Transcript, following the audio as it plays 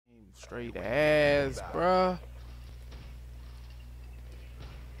Straight ass, bruh.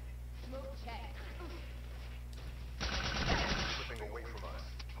 Slipping away from us.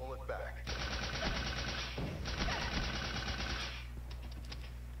 Pull it back.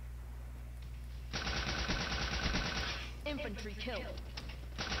 Infantry killed.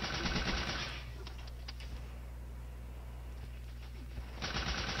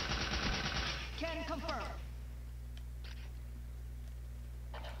 Can confirm.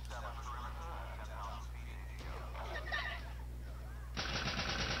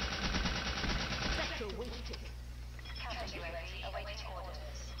 Sector wasted. Counter UAV awaiting orders.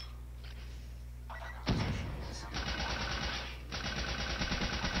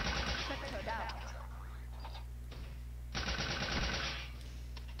 Sector down.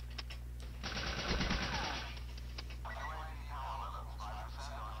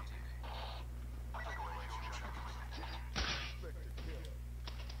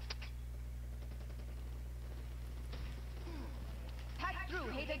 Hack through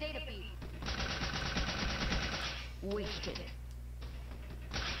Hater data feed. Wasted.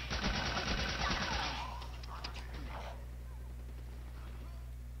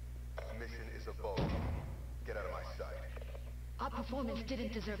 Mission is a vote. Get out of my sight. Our performance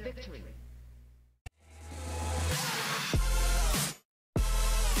didn't deserve victory.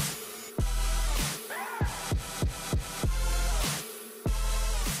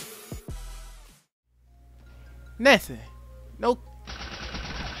 Nothing. Nope.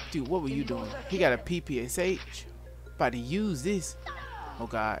 Dude, what were you doing? He got a PPSH. About to use this. Oh,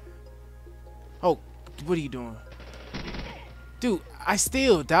 God. Oh, what are you doing? Dude, I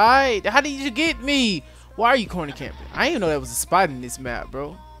still died. How did you get me? Why are you corner camping? I didn't even know that was a spot in this map,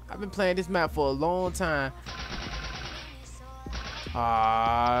 bro. I've been playing this map for a long time.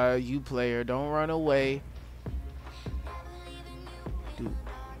 Ah, you player, don't run away. Dude,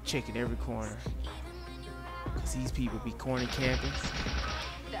 checking every corner. Cause these people be corner camping.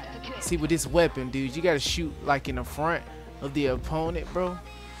 See, with this weapon, dude, you gotta shoot like in the front of the opponent, bro.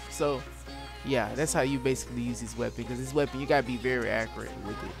 So, yeah, that's how you basically use this weapon. Cause this weapon, you gotta be very accurate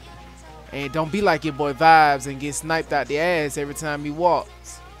with it. And don't be like your boy Vibes and get sniped out the ass every time he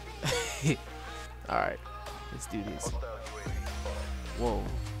walks. Alright, let's do this. Whoa,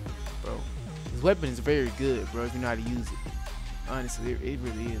 bro. This weapon is very good, bro, if you know how to use it. Honestly, it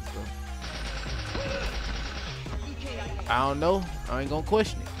really is, bro. I don't know. I ain't gonna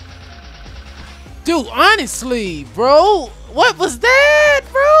question it. Dude, honestly, bro. What was that,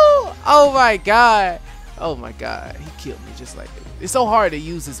 bro? Oh my god. Oh my god. He killed me just like that. It's so hard to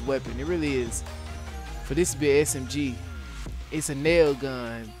use this weapon. It really is. For this to be an SMG, it's a nail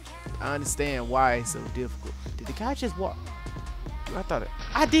gun. I understand why it's so difficult. Did the guy just walk? Dude, I thought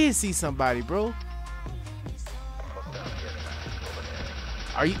I did see somebody, bro.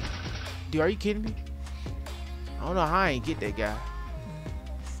 Are you kidding me? I don't know how I ain't get that guy.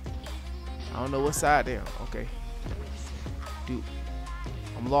 I don't know what side there. Okay. Dude,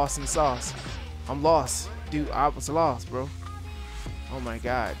 I'm lost in the sauce. I'm lost. Dude, I was lost, bro. Oh my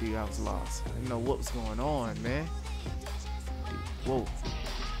god, dude, I was lost. I didn't know what was going on, man. Dude, whoa.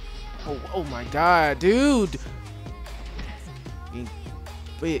 Oh my god, dude. You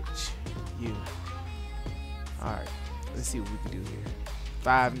bitch. You. Alright. Let's see what we can do here.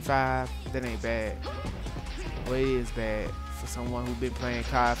 5 and 5. That ain't bad. Well, it is bad. For someone who's been playing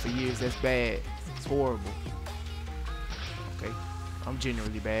COD for years, that's bad. It's horrible. Okay. I'm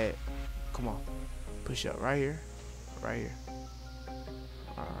generally bad. Come on. Push up right here. Right here.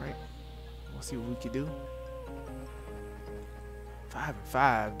 Alright. We'll see what we can do. 5 and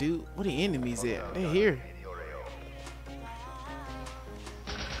 5, dude. Where the enemies at? They're here.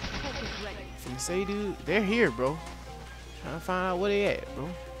 Finna say, dude, they're here, bro. Trying to find out where they at, bro.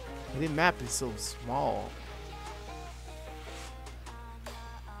 This map is so small.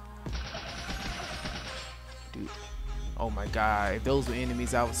 Dude. Oh my god. If those were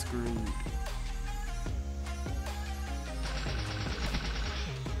enemies, I was screwed.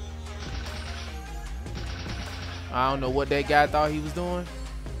 I don't know what that guy thought he was doing.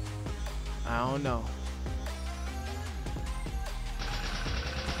 I don't know.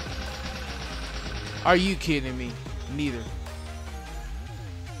 Are you kidding me? Neither.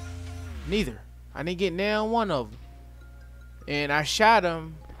 Neither. I didn't get nailed on one of them. And I shot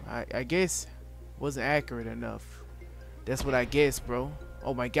him. I guess wasn't accurate enough. That's what I guess, bro.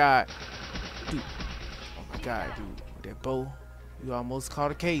 Oh my god. Dude. Oh my god, dude. With that bow. You almost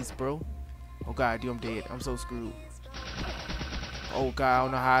caught a case, bro. Oh god, dude, I'm dead. I'm so screwed. Oh god, I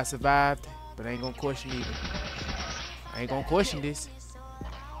don't know how I survived. But I ain't gonna question either. I ain't gonna question this.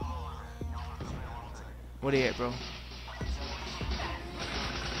 Where they at, bro?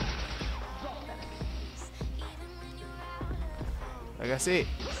 Like I said,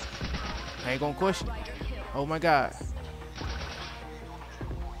 I ain't gonna question it. Oh my God.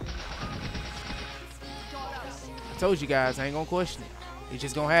 I told you guys, I ain't gonna question it. It's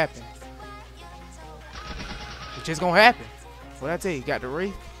just gonna happen. It's just gonna happen. What I tell you, got the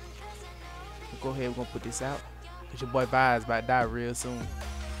Wraith? Go ahead, we're gonna put this out. Cause your boy Vi's about to die real soon.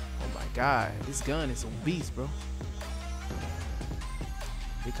 Oh my God, this gun is some beast, bro.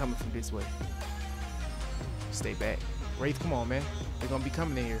 They're coming from this way. Stay back. Wraith, come on, man. They're gonna be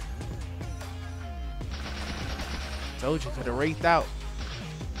coming in here. Told you, could have Wraithed out.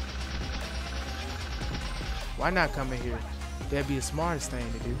 Why not come in here? That'd be the smartest thing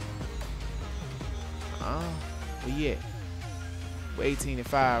to do. But yeah. We're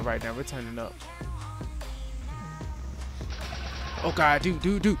 18-5 right now. We're turning up. Oh God,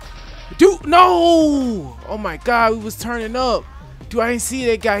 dude, no! Oh my God, we was turning up. Dude, I didn't see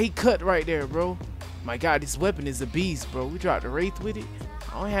that guy. He cut right there, bro. My God, this weapon is a beast, bro. We dropped the Wraith with it.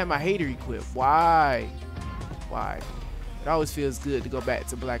 I only have my hater equipped. Why? Why? It always feels good to go back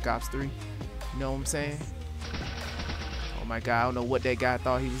to Black Ops 3. You know what I'm saying? Oh my God, I don't know what that guy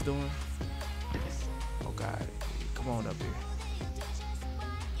thought he was doing. Oh God, come on up here.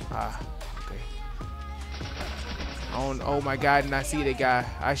 Okay. Oh my God, did not see that guy.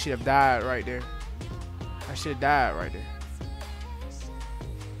 I should have died right there. I should have died right there.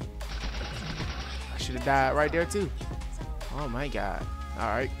 I should have died right there too. Oh my God. All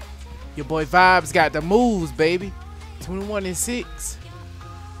right. Your boy Vibes got the moves, baby. 21-6. Let's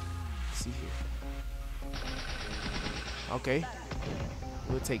see here. Okay.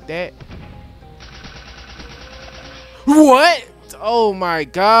 We'll take that. What? Oh my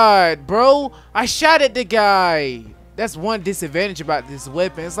God, bro. I shot at the guy. That's one disadvantage about this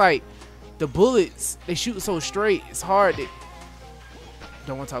weapon. It's like the bullets, they shoot so straight. It's hard to,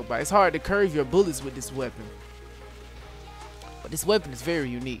 don't want to talk about it. It's hard to curve your bullets with this weapon. But this weapon is very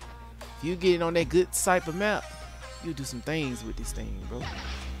unique. If you get it on that good Cypher map, you do some things with this thing, bro.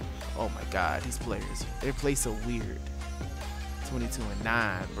 Oh my God, these players, they play so weird.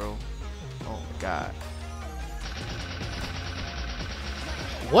 22-9, bro. Oh my God.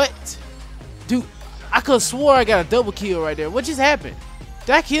 What? Dude, I could have swore I got a double kill right there. What just happened?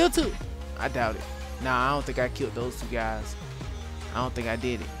 Did I kill two? I doubt it. Nah, I don't think I killed those two guys. I don't think I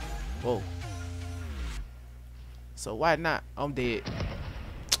did it. Whoa. So why not? I'm dead.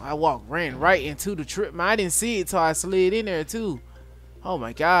 I ran right into the trip. Man, I didn't see it till I slid in there too. Oh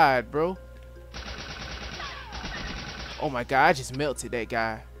my God, bro. Oh my God, I just melted that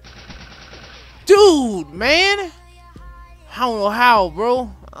guy. Dude, man. I don't know how,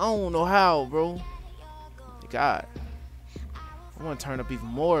 bro. I don't know how, bro. God. I want to turn up even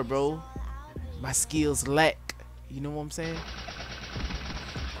more, bro. My skills lack. You know what I'm saying?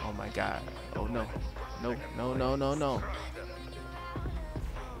 Oh my God. Oh no. No, no, no, no, no.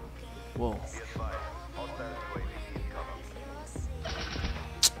 Whoa.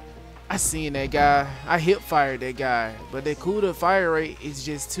 I seen that guy. I hip fired that guy. But the CUDA fire rate is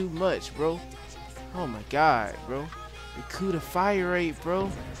just too much, bro. Oh my God, bro. The CUDA fire rate, bro.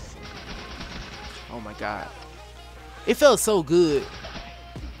 Oh my God. It felt so good.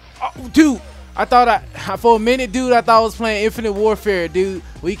 Oh, dude. I thought for a minute, dude, I thought I was playing Infinite Warfare, dude.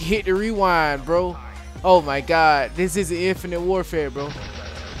 We can hit the rewind, bro. Oh my God. This is Infinite Warfare, bro.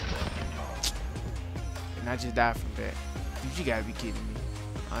 And I just died from that. Dude, you gotta be kidding me.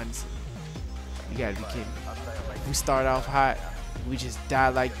 Honestly. You gotta be kidding me. We start off hot. We just die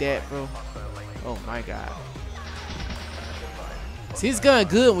like that, bro. Oh my God. See, his gun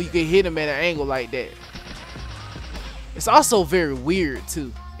good when you can hit him at an angle like that. It's also very weird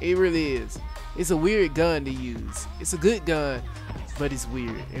too. It really is. It's a weird gun to use. It's a good gun, but it's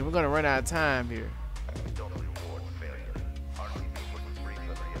weird. And we're gonna run out of time here.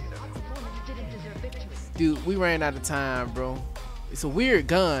 Dude, we ran out of time, bro. It's a weird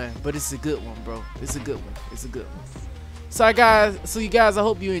gun, but it's a good one, bro. It's a good one. It's a good one. So you guys, I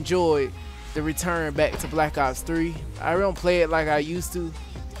hope you enjoyed the return back to Black Ops 3. I don't play it like I used to,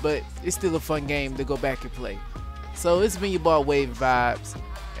 but it's still a fun game to go back and play. So it's been your boy Wave Vibes,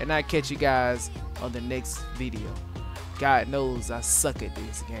 and I catch you guys on the next video. God knows I suck at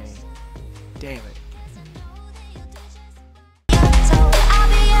this game. Damn it.